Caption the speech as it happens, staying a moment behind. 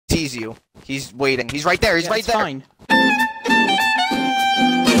sees you. He's waiting. He's right there. He's right there. Fine.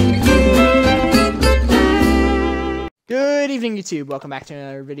 Good evening, YouTube. Welcome back to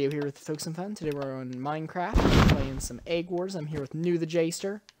another video here with Folks and Fun. Today we're on Minecraft, playing some Egg Wars. I'm here with the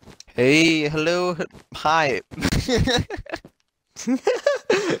J-ster. Hey, hello, hi.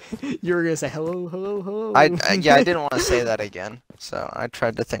 You were gonna say hello, hello, hello. Yeah, I didn't want to say that again, so I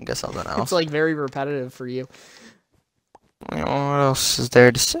tried to think of something else. It's like very repetitive for you. What else is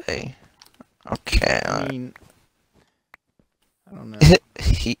there to say? Okay. I mean, I don't know.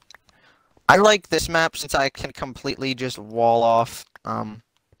 I like this map since I can completely just wall off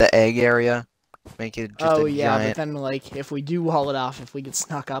the egg area, make it just oh a yeah, giant... but then like if we do wall it off, if we get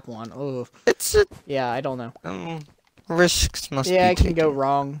snuck up on, oh. It's a... Yeah, I don't know. Risks must be Yeah, it can taken. go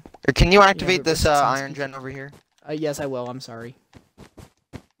wrong. Or can you activate but this iron gen over here? Yes, I will. I'm sorry.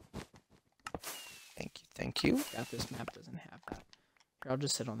 Thank you. Yeah, this map doesn't have that. Here, I'll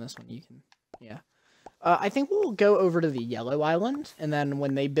just sit on this one. You can, yeah. I think we'll go over to the yellow island, and then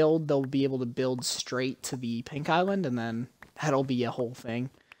when they build, they'll be able to build straight to the pink island, and then that'll be a whole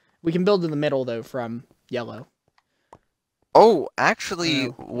thing. We can build in the middle, though, from yellow. Oh, actually,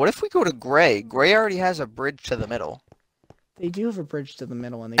 what if we go to gray? Gray already has a bridge to the middle. They do have a bridge to the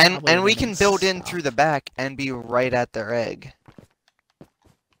middle, and and we can build in through the back and be right at their egg.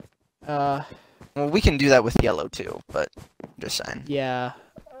 Well, we can do that with yellow too, but just saying. Yeah,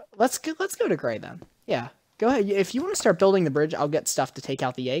 let's go to gray then. Yeah, go ahead. If you want to start building the bridge, I'll get stuff to take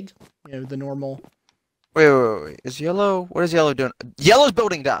out the egg. You know, the normal. Wait. Is yellow? What is yellow doing? Yellow's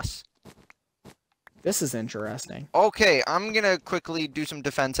building us. This is interesting. Okay, I'm gonna quickly do some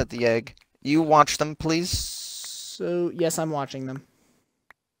defense at the egg. You watch them, please. So yes, I'm watching them.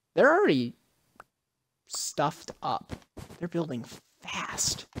 They're already stuffed up. They're building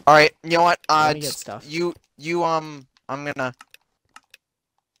fast. All right, you know what? Let me get stuff. I'm gonna.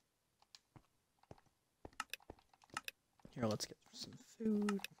 Here, let's get some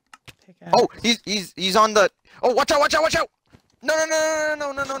food. Pickaxe. Oh, he's on the. Oh, watch out! No!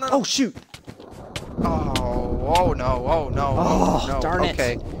 Oh shoot! Oh no! Oh no! Oh, no. darn it!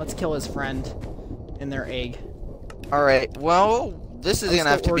 Okay. Let's kill his friend in their egg. All right. Well, this is gonna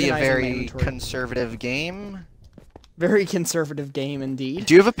have to be a very inventory. conservative game. Very conservative game indeed.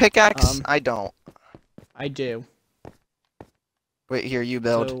 Do you have a pickaxe? I don't. I do. Wait here. You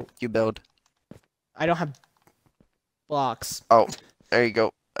build. So, you build. I don't have blocks. Oh, there you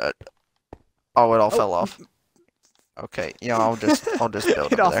go. Oh, it all fell off. Okay. Yeah, I'll just build It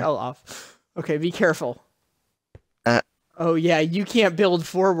over all there. fell off. Okay, be careful. Uh. Oh yeah, you can't build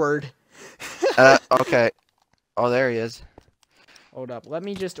forward. Okay. Oh, there he is. Hold up. Let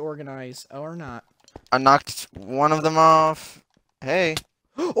me just organize. Oh, or not. I knocked one of them off. Hey.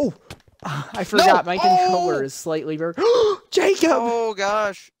 Oh! I forgot my controller is slightly Jacob! Oh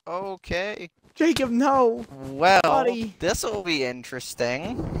gosh. Okay. Jacob, no! Well, Buddy. this will be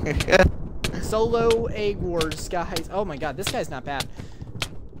interesting. Solo Egg Wars, guys. Oh my god, this guy's not bad.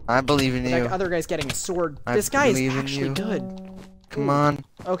 I believe in you. That other guy's getting a sword. I This guy is believe in actually you. good. Come on.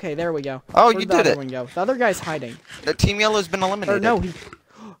 Okay, there we go. Oh, Where'd you the did other it. one go? The other guy's hiding. The Team Yellow's been eliminated. Or no,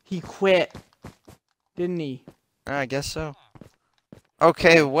 he quit. Didn't he? I guess so.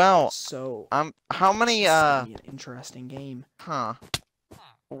 Okay, well, So how many, this is gonna be an interesting game. huh.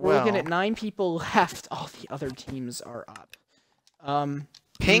 We're looking at Well, 9 people left. All the other teams are up.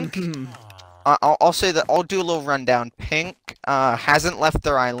 Pink, I'll say that, I'll do a little rundown. Pink, hasn't left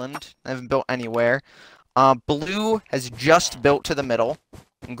their island, they haven't built anywhere. Blue has just built to the middle.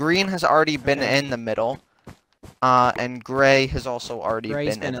 Green has already been in the middle. And gray has also already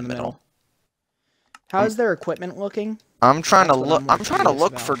been in the middle. How's their equipment looking? I'm trying to That's what look. I'm I'm trying to curious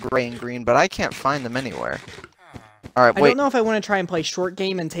look about. for gray and green, but I can't find them anywhere. All right, I wait. don't know if I want to try and play short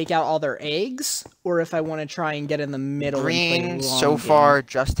game and take out all their eggs, or if I want to try and get in the middle. Green and play long so game. far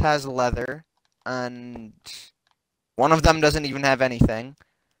just has leather, and one of them doesn't even have anything.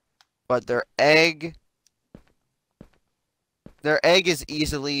 But their egg is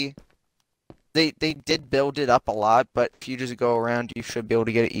easily. They did build it up a lot, but if you just go around, you should be able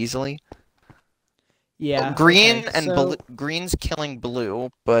to get it easily. Yeah. Green okay, and so... green's killing blue,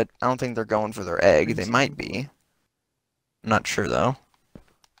 but I don't think they're going for their egg. They might be. I'm not sure though.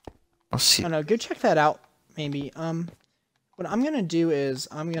 I'll see. I don't know. Go check that out. Maybe. What I'm gonna do is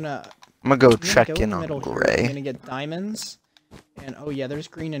I'm gonna go check go in the on middle here. gray. I'm gonna get diamonds, and oh yeah, there's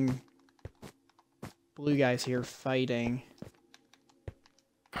green and blue guys here fighting.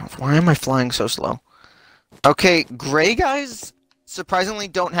 Why am I flying so slow? Okay, gray guys surprisingly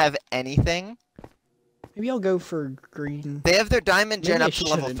don't have anything. Maybe I'll go for green. They have their diamond gen Maybe I up to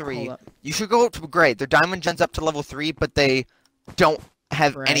level shouldn't. 3. Hold up. You should go up to gray. Their diamond gen's up to level 3, but they don't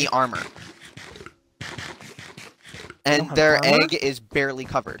have Right. any armor. They don't And have their armor? egg is barely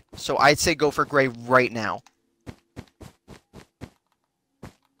covered. So I'd say go for gray right now.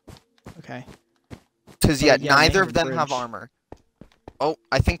 Okay. Because, Oh, yeah, yeah, they neither have of a them have bridge. armor. Oh,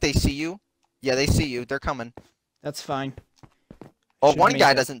 I think they see you. Yeah, they see you. They're coming. That's fine. Oh, Should one make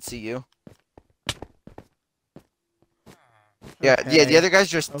guy it. doesn't see you. Yeah, the Okay, other guy's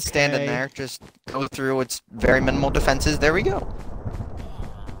just standing okay. there. Just go through. It's very minimal defenses. There we go.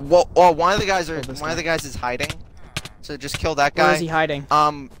 Well, one of the guys Kill this is guy. hiding. So just kill that Where guy. is he hiding? In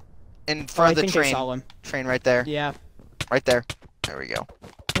Oh, front I of the think I train. saw him. Train right there. Yeah. Right there. There we go.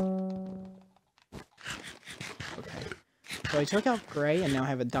 Okay. So I took out gray and now I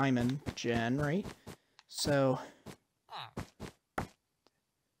have a diamond gen, right? So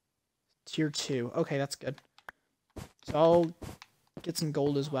tier 2. Okay, that's good. So I'll get some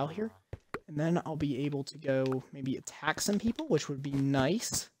gold as well here. And then I'll be able to go maybe attack some people, which would be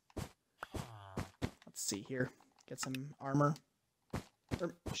nice. Let's see here. Get some armor.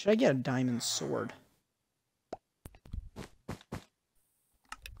 Or should I get a diamond sword?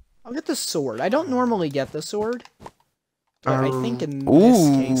 I'll get the sword. I don't normally get the sword. But I think in this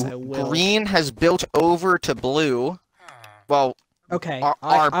case I will. Green has built over to blue. Well, Okay, are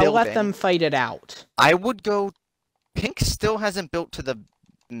I'll let building. them fight it out. I would go... Pink still hasn't built to the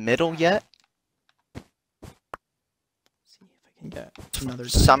middle yet. See if I can get another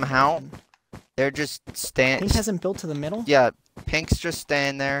diamond. Somehow. They're just standing... Pink hasn't built to the middle? Yeah, Pink's just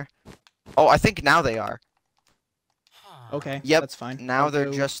staying there. Oh, I think now they are. Okay, Yep, that's fine. Now I'll they're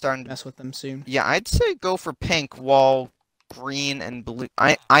go just starting to... mess with them soon. Yeah, I'd say go for Pink while Green and Blue...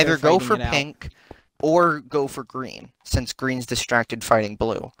 either go fighting for it out. Pink or go for Green, since Green's distracted fighting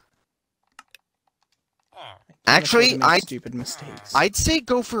Blue. Can't afford to Actually, make stupid mistakes. I'd say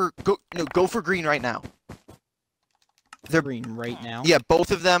go for Green right now. They're Green right now. Yeah,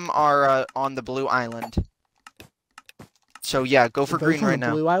 both of them are on the blue island. So yeah, go for They're Green both on right the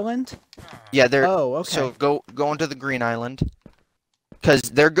now. Blue Island? Yeah, they're Oh, okay. so go onto the Green Island, because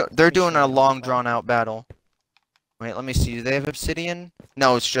they're doing a long drawn out battle. Wait, let me see. Do they have obsidian?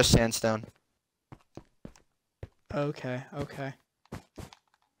 No, it's just sandstone. Okay, okay.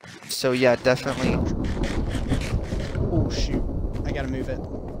 So yeah, definitely. Oh shoot! I gotta move it.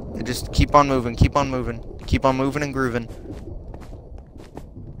 Just keep on moving, keep on moving, keep on moving and grooving.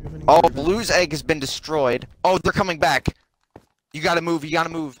 Moving and Oh, grooving. Blue's egg has been destroyed. Oh, they're coming back. You gotta move. You gotta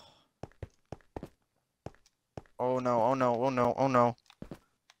move. Oh no! Oh no! Oh no! Oh no!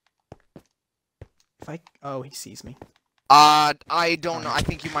 If I oh, he sees me. I don't know. I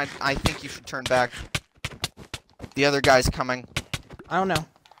think you might. I think you should turn back. The other guy's coming. I don't know.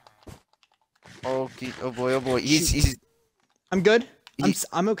 Oh, oh boy! Oh boy! He's I'm good. He-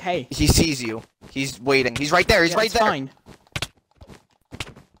 I'm okay. he sees you. He's waiting. He's right there. He's Yeah, right it's there. fine.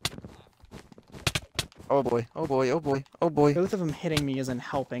 Oh boy! Oh boy! Oh boy! Oh boy! Both of them hitting me isn't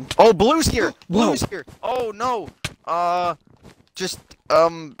helping. Oh, Blue's here. Whoa. Blue's here. Oh no. Just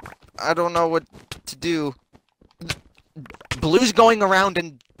I don't know what to do. Blue's going around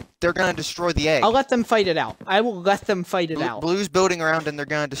and they're gonna destroy the egg. I'll let them fight it out. I will let them fight it out. Blue's building around and they're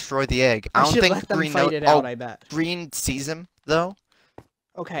gonna destroy the egg. I I don't should think let them Green fight it out, I bet. Green sees him though.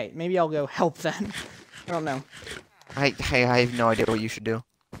 Okay, maybe I'll go help then. I don't know. I have no idea what you should do.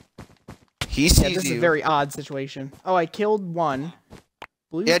 He Yeah, sees this is you. a very odd situation. Oh, I killed one.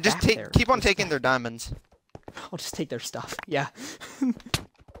 Blue's Yeah, just back there. keep on What's taking that? their diamonds. I'll just take their stuff. Yeah.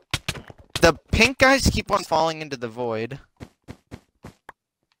 The pink guys keep on falling into the void.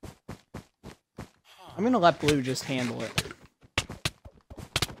 I'm gonna let Blue just handle it.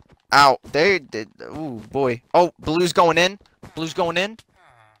 Ow, they did. Ooh, boy. Oh, Blue's going in. Blue's going in.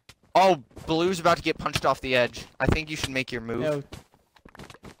 Oh, Blue's about to get punched off the edge. I think you should make your move. No.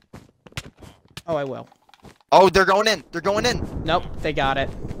 Oh, I will. Oh, they're going in. They're going in. Nope, they got it.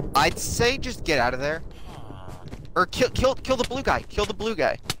 I'd say just get out of there. Or kill the blue guy. Kill the blue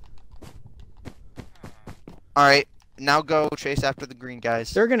guy. Alright, now go chase after the green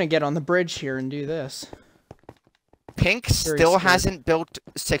guys. They're gonna get on the bridge here and do this. Pink Very still scared. hasn't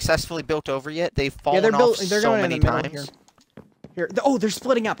successfully built over yet. They've fallen Yeah, off they're so going many in the middle times. here. Oh, they're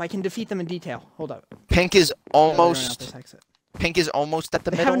splitting up. I can defeat them in detail. Hold up. Pink is No, they're going out almost this exit. Pink is almost at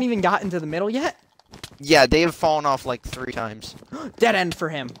the They middle. haven't even gotten to the middle yet. Yeah, they have fallen off like 3 times. Dead end for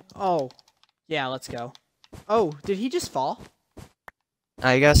him. Oh, yeah. Let's go. Oh, did he just fall?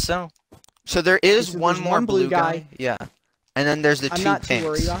 I guess so. So there is So one there's more one blue guy. Yeah. And then there's the I'm 2 not pinks. too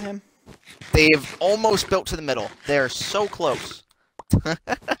worried about him. They've almost built to the middle. They're so close.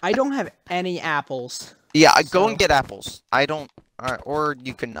 I don't have any apples. Yeah, go So- and get apples. I don't, or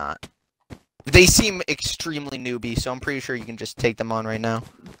you can not. They seem extremely newbie, so I'm pretty sure you can just take them on right now.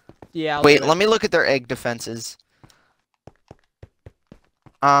 Yeah. Wait, let me look at their egg defenses.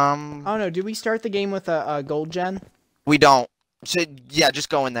 Oh no, do we start the game with a gold gen? We don't. So, yeah, just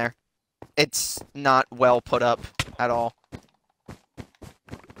go in there. It's not well put up at all.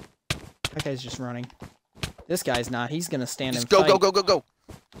 That guy's just running. This guy's not. He's gonna stand Just and go, fight. go, go, go, go.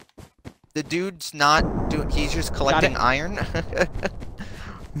 The dude's not doing. He's just collecting iron.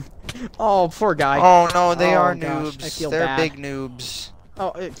 Oh, poor guy. Oh no, they are gosh, noobs. I feel They're bad. big noobs.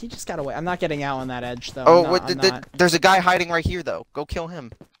 Oh, he just got away. I'm not getting out on that edge though. Oh, I'm not. there's a guy hiding right here though. Go kill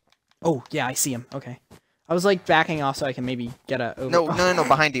him. Oh yeah, I see him. Okay. I was like backing off so I can maybe get a over. No, no, no,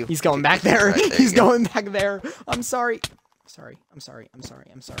 behind you. He's going back there. Right, there He's you go. going back there. I'm sorry. I'm sorry.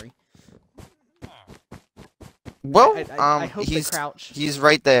 Well, I hope the crouch. he's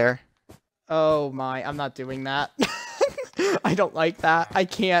right there. Oh my, I'm not doing that. I don't like that. I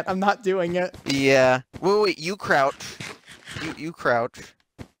can't. I'm not doing it. Yeah. Wait, you crouch. You crouch.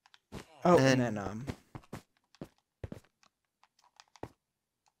 Oh, and and then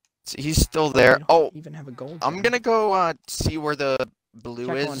he's still there. Oh, even have a gold. I'm gonna go see where the blue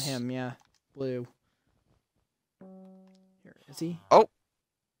Check is. on him, yeah. Blue. Here, is he? Oh.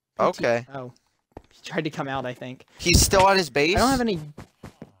 Okay. Oh. He tried to come out, I think. He's still at his base. I don't have any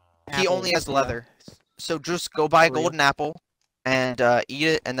He only has leather. So just go buy a golden apple and eat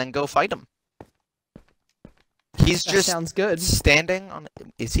it and then go fight him. He's just sounds good. Standing on.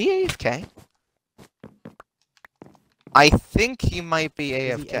 Is he AFK? I think he might be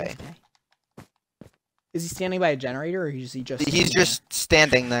AFK. Is he standing by a generator or is he just He's just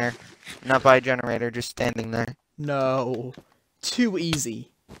standing there. Not by a generator, just standing there. No. Too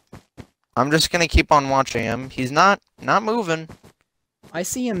easy. I'm just gonna keep on watching him. He's not moving. I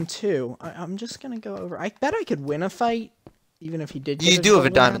see him too. I'm just gonna go over. I bet I could win a fight, even if he did. You do have a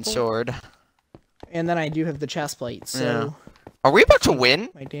diamond sword. And then I do have the chest plate, so... Yeah. Are we about to win?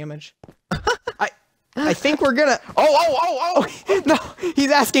 My damage. I think we're gonna... Oh! No,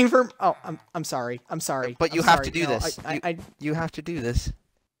 he's asking for... Oh, I'm sorry. I'm sorry. But you I'm have sorry. to do No, this. You have to do this.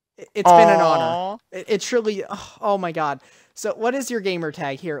 It's been an honor. It truly... Oh my god. So what is your gamer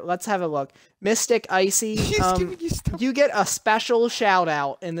tag? Here, let's have a look. Mystic Icy. You get a special shout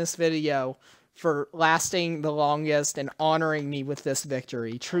out in this video for lasting the longest and honoring me with this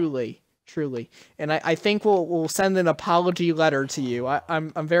victory. Truly. And I think we'll send an apology letter to you.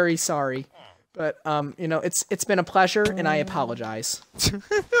 I'm very sorry. But you know, it's been a pleasure and I apologize. We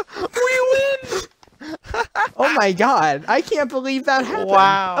win! Oh my god, I can't believe that happened.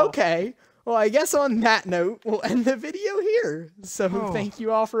 Wow. Okay. Well, I guess on that note, we'll end the video here. So thank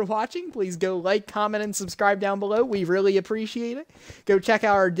you all for watching. Please go like, comment, and subscribe down below. We really appreciate it. Go check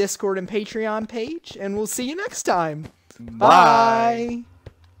out our Discord and Patreon page, and we'll see you next time. Bye.